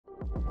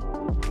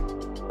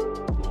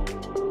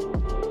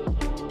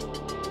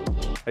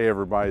Hey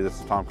everybody, this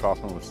is Tom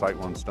Coffman with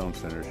SiteOne Stone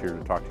Center here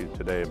to talk to you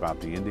today about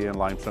the Indiana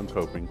Limestone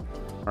Coping.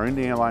 Our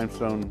Indiana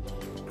Limestone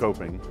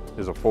Coping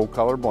is a full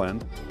color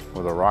blend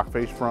with a rock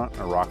face front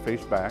and a rock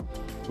face back.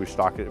 We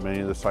stock it at many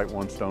of the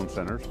SiteOne Stone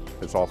Centers.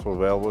 It's also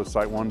available at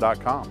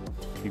SiteOne.com.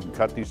 You can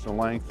cut these to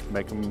length,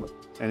 make them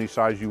any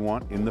size you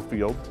want in the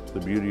field. The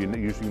beauty in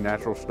using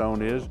natural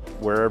stone is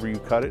wherever you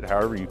cut it,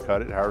 however you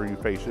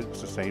face it,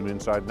 it's the same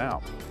inside and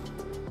out.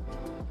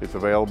 It's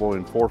available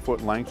in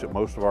 4-foot lengths at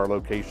most of our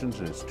locations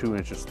and it's 2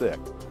 inches thick.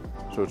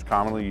 So it's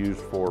commonly used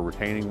for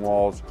retaining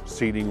walls,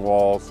 seating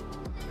walls,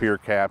 pier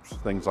caps,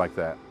 things like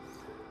that.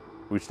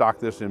 We stock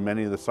this in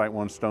many of the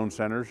SiteOne Stone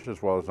Centers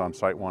as well as on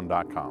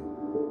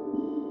SiteOne.com.